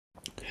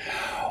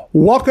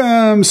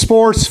Welcome,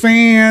 sports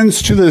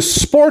fans, to the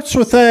Sports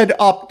with Ed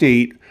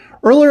update.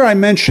 Earlier, I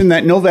mentioned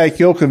that Novak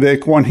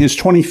Djokovic won his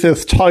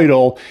 25th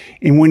title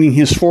in winning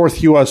his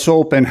 4th U.S.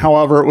 Open.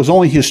 However, it was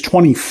only his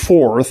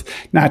 24th,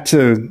 not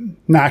to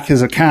knock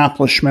his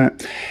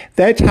accomplishment.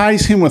 That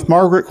ties him with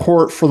Margaret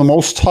Court for the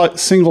most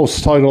singles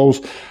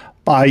titles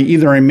by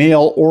either a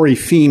male or a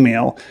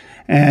female.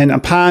 And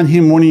upon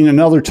him winning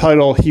another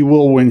title, he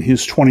will win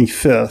his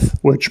 25th,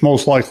 which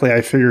most likely I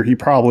figure he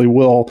probably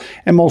will,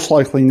 and most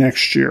likely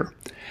next year.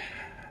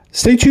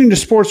 Stay tuned to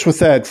Sports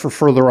with Ed for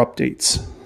further updates.